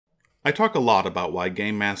I talk a lot about why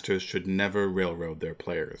game masters should never railroad their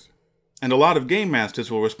players. And a lot of game masters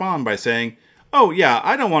will respond by saying, "Oh yeah,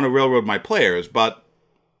 I don't want to railroad my players, but...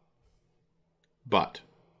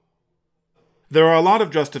 There are a lot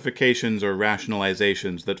of justifications or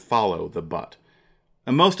rationalizations that follow the but.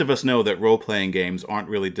 And most of us know that role-playing games aren't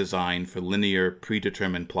really designed for linear,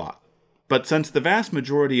 predetermined plot. But since the vast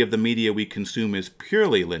majority of the media we consume is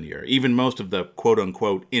purely linear, even most of the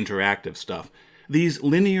quote-unquote interactive stuff, these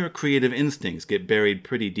linear creative instincts get buried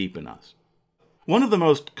pretty deep in us. One of the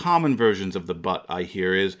most common versions of the but I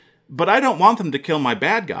hear is, "But I don't want them to kill my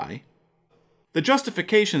bad guy." The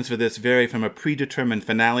justifications for this vary from a predetermined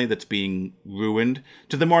finale that's being ruined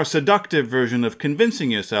to the more seductive version of convincing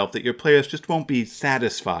yourself that your players just won't be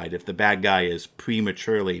satisfied if the bad guy is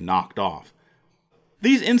prematurely knocked off.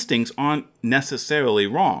 These instincts aren't necessarily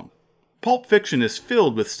wrong. Pulp Fiction is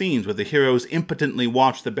filled with scenes where the heroes impotently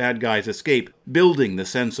watch the bad guys escape, building the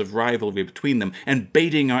sense of rivalry between them and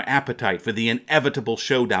baiting our appetite for the inevitable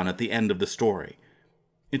showdown at the end of the story.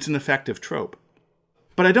 It's an effective trope.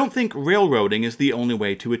 But I don't think railroading is the only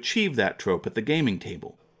way to achieve that trope at the gaming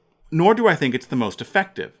table. Nor do I think it's the most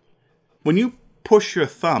effective. When you push your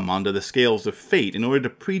thumb onto the scales of fate in order to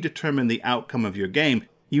predetermine the outcome of your game,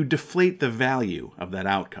 you deflate the value of that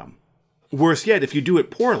outcome. Worse yet, if you do it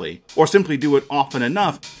poorly, or simply do it often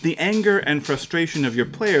enough, the anger and frustration of your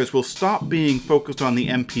players will stop being focused on the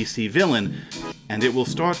NPC villain, and it will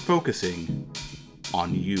start focusing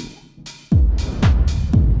on you.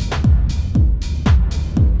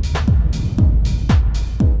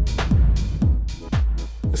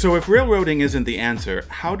 So if railroading isn't the answer,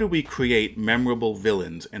 how do we create memorable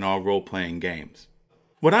villains in our role-playing games?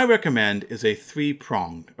 What I recommend is a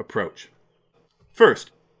three-pronged approach. First,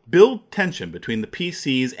 build tension between the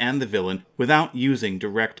PCs and the villain without using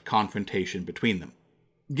direct confrontation between them.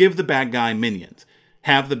 Give the bad guy minions.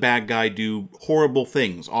 Have the bad guy do horrible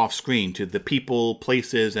things off-screen to the people,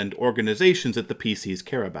 places, and organizations that the PCs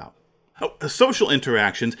care about. Social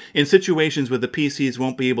interactions in situations where the PCs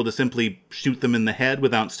won't be able to simply shoot them in the head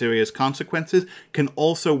without serious consequences can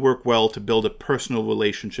also work well to build a personal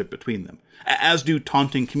relationship between them, as do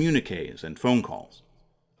taunting communiques and phone calls.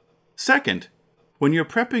 Second, when you're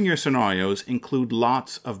prepping your scenarios, include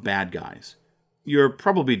lots of bad guys. You're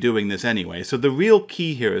probably doing this anyway, so the real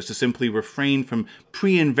key here is to simply refrain from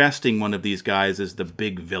pre-investing one of these guys as the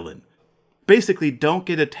big villain. Basically, don't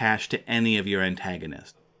get attached to any of your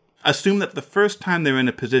antagonists. Assume that the first time they're in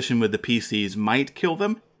a position where the PCs might kill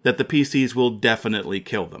them, that the PCs will definitely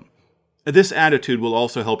kill them. This attitude will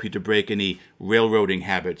also help you to break any railroading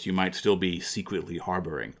habits you might still be secretly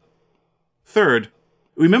harboring. Third,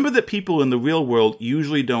 remember that people in the real world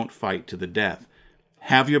usually don't fight to the death.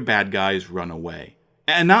 Have your bad guys run away.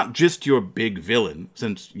 And not just your big villain,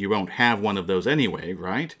 since you won't have one of those anyway,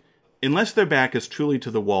 right? Unless their back is truly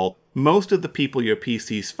to the wall, most of the people your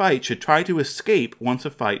PCs fight should try to escape once a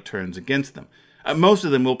fight turns against them. Most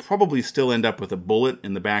of them will probably still end up with a bullet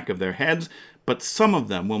in the back of their heads, but some of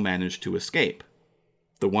them will manage to escape.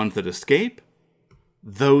 The ones that escape?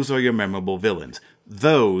 Those are your memorable villains.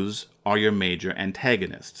 Those are your major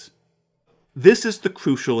antagonists. This is the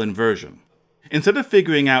crucial inversion. Instead of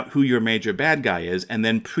figuring out who your major bad guy is and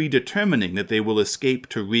then predetermining that they will escape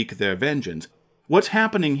to wreak their vengeance, what's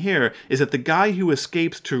happening here is that the guy who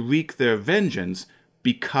escapes to wreak their vengeance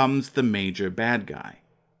becomes the major bad guy.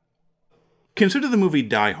 Consider the movie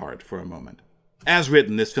Die Hard for a moment. As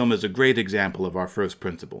written, this film is a great example of our first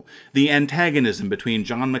principle. The antagonism between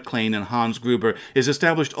John McClane and Hans Gruber is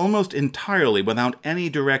established almost entirely without any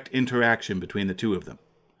direct interaction between the two of them.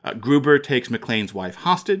 Gruber takes McClane's wife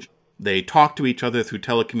hostage. They talk to each other through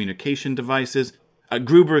telecommunication devices.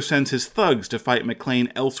 Gruber sends his thugs to fight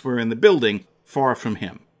McClane elsewhere in the building, far from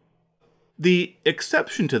him. The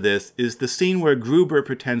exception to this is the scene where Gruber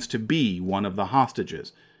pretends to be one of the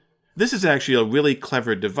hostages. This is actually a really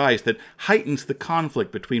clever device that heightens the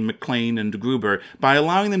conflict between McClane and Gruber by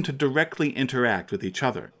allowing them to directly interact with each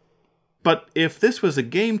other. But if this was a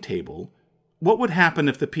game table, what would happen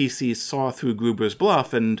if the PCs saw through Gruber's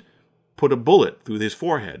bluff and put a bullet through his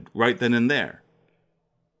forehead right then and there?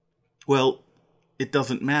 Well, it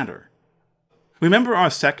doesn't matter. Remember our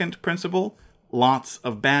second principle? Lots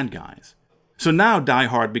of bad guys. So now Die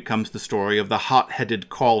Hard becomes the story of the hot-headed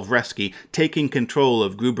Carl Vresky taking control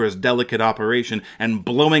of Gruber's delicate operation and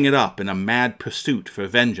blowing it up in a mad pursuit for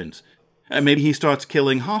vengeance. Maybe he starts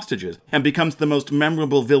killing hostages and becomes the most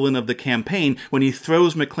memorable villain of the campaign when he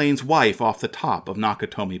throws McClane's wife off the top of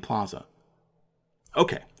Nakatomi Plaza.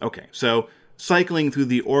 Okay, so cycling through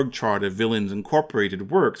the org chart of Villains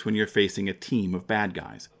Incorporated works when you're facing a team of bad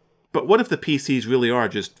guys. But what if the PCs really are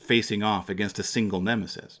just facing off against a single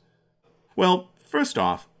nemesis? Well, first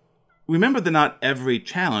off, remember that not every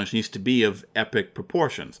challenge needs to be of epic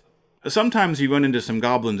proportions. Sometimes you run into some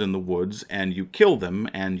goblins in the woods, and you kill them,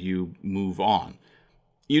 and you move on.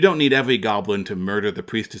 You don't need every goblin to murder the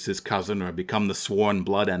priestess's cousin or become the sworn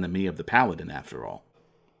blood enemy of the paladin, after all.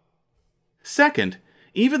 Second,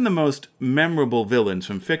 even the most memorable villains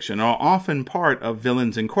from fiction are often part of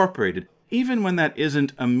Villains Incorporated, even when that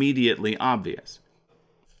isn't immediately obvious.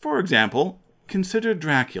 For example, consider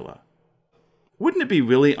Dracula. Wouldn't it be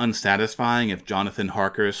really unsatisfying if Jonathan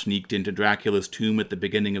Harker sneaked into Dracula's tomb at the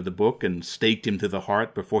beginning of the book and staked him to the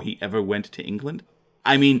heart before he ever went to England?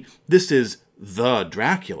 I mean, this is the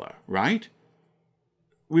Dracula, right?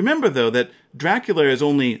 Remember, though, that Dracula is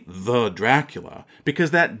only the Dracula, because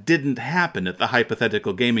that didn't happen at the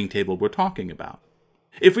hypothetical gaming table we're talking about.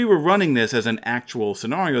 If we were running this as an actual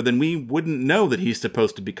scenario, then we wouldn't know that he's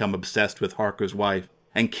supposed to become obsessed with Harker's wife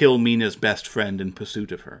and kill Mina's best friend in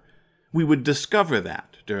pursuit of her. We would discover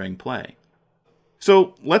that during play.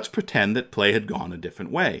 So let's pretend that play had gone a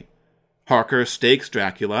different way. Harker stakes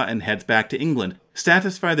Dracula and heads back to England,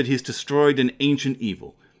 satisfied that he's destroyed an ancient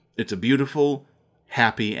evil. It's a beautiful,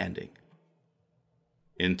 happy ending.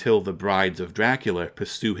 Until the brides of Dracula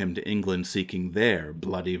pursue him to England seeking their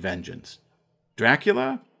bloody vengeance.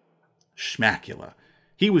 Dracula? Schmacula.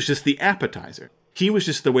 He was just the appetizer. He was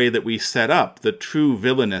just the way that we set up the true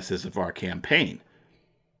villainesses of our campaign.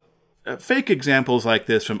 Fake examples like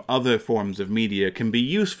this from other forms of media can be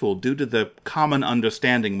useful due to the common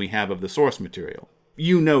understanding we have of the source material.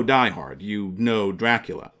 You know Die Hard, you know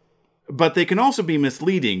Dracula. But they can also be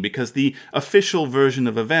misleading because the official version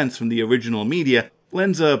of events from the original media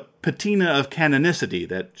lends a patina of canonicity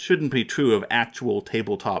that shouldn't be true of actual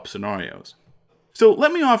tabletop scenarios. So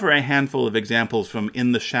let me offer a handful of examples from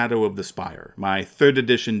In the Shadow of the Spire, my 3rd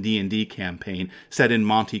edition D&D campaign set in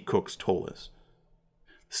Monte Cook's Ptolus.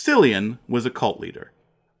 Silion was a cult leader.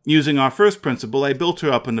 Using our first principle, I built her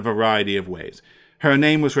up in a variety of ways. Her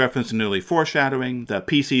name was referenced in early foreshadowing, the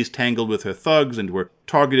PCs tangled with her thugs and were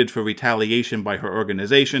targeted for retaliation by her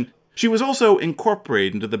organization. She was also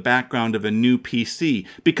incorporated into the background of a new PC,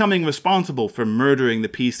 becoming responsible for murdering the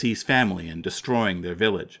PC's family and destroying their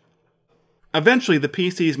village. Eventually, the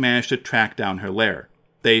PCs managed to track down her lair.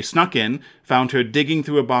 They snuck in, found her digging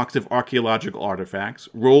through a box of archaeological artifacts,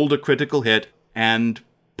 rolled a critical hit, and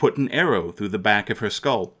put an arrow through the back of her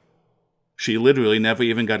skull. She literally never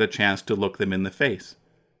even got a chance to look them in the face.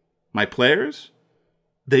 My players?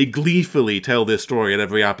 They gleefully tell this story at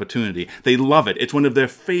every opportunity. They love it. It's one of their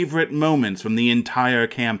favorite moments from the entire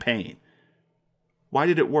campaign. Why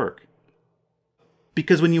did it work?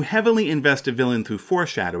 Because when you heavily invest a villain through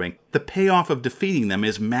foreshadowing, the payoff of defeating them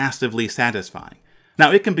is massively satisfying.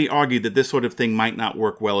 Now, it can be argued that this sort of thing might not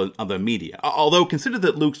work well in other media, although consider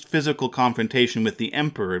that Luke's physical confrontation with the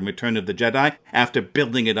Emperor in Return of the Jedi, after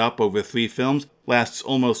building it up over 3 films, lasts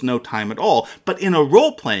almost no time at all. But in a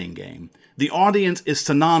role-playing game, the audience is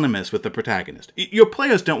synonymous with the protagonist. Your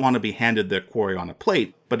players don't want to be handed their quarry on a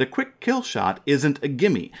plate, but a quick kill shot isn't a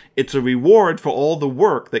gimme. It's a reward for all the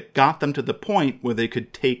work that got them to the point where they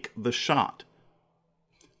could take the shot.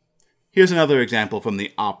 Here's another example from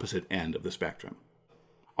the opposite end of the spectrum.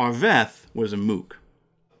 Arveth was a mook.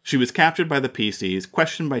 She was captured by the PCs,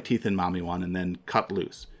 questioned by Teeth and Mamiwan, and then cut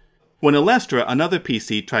loose. When Alestra, another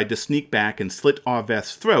PC, tried to sneak back and slit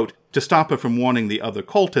Arveth's throat to stop her from warning the other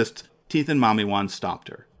cultists, Teeth and Mamiwan stopped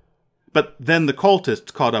her. But then the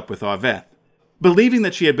cultists caught up with Arveth. Believing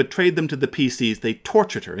that she had betrayed them to the PCs, they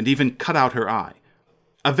tortured her and even cut out her eye.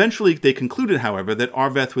 Eventually, they concluded, however, that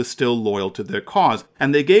Arveth was still loyal to their cause,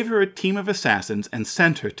 and they gave her a team of assassins and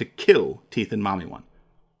sent her to kill Teeth and Mamiwan.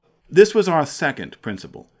 This was our second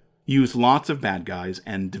principle. Use lots of bad guys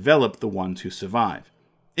and develop the ones who survive.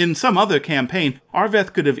 In some other campaign,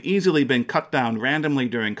 Arveth could have easily been cut down randomly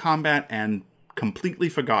during combat and completely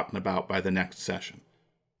forgotten about by the next session.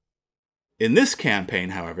 In this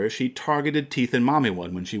campaign, however, she targeted Teeth and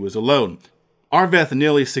Mamiwan when she was alone. Arveth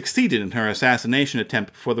nearly succeeded in her assassination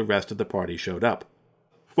attempt before the rest of the party showed up.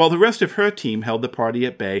 While the rest of her team held the party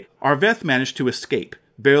at bay, Arveth managed to escape,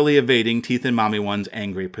 barely evading Teeth and Mamiwan's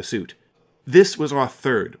angry pursuit. This was our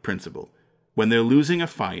third principle. When they're losing a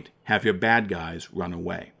fight, have your bad guys run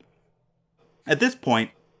away. At this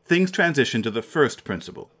point, things transition to the first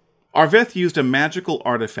principle. Arveth used a magical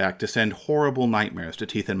artifact to send horrible nightmares to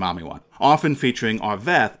Teeth and Mamiwan, often featuring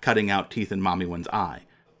Arveth cutting out Teeth and Mamiwan's eye.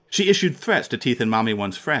 She issued threats to Teeth and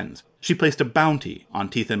Mamiwan's friends. She placed a bounty on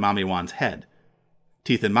Teeth and Mamiwan's head.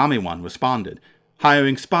 Teeth and Mamiwan responded,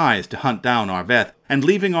 hiring spies to hunt down Arveth, and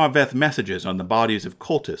leaving Arveth messages on the bodies of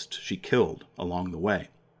cultists she killed along the way.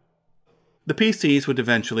 The PCs would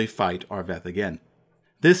eventually fight Arveth again.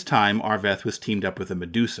 This time, Arveth was teamed up with a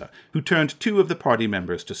Medusa, who turned 2 of the party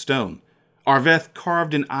members to stone. Arveth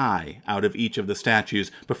carved an eye out of each of the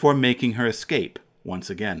statues before making her escape once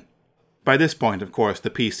again. By this point, of course,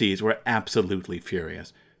 the PCs were absolutely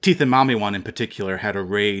furious. Teeth and Mamiwan in particular had a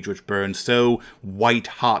rage which burned so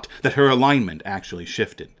white-hot that her alignment actually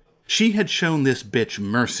shifted. She had shown this bitch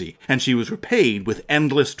mercy, and she was repaid with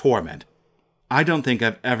endless torment. I don't think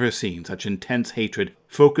I've ever seen such intense hatred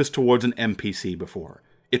focused towards an NPC before.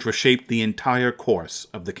 It reshaped the entire course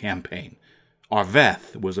of the campaign.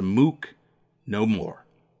 Arveth was a mook no more.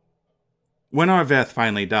 When Arveth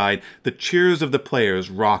finally died, the cheers of the players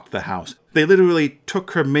rocked the house. They literally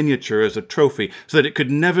took her miniature as a trophy so that it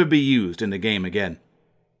could never be used in the game again.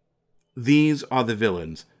 These are the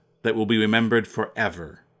villains that will be remembered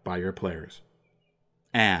forever by your players.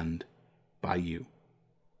 And by you.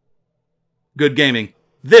 Good gaming.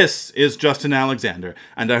 This is Justin Alexander,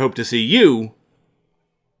 and I hope to see you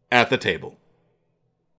at the table.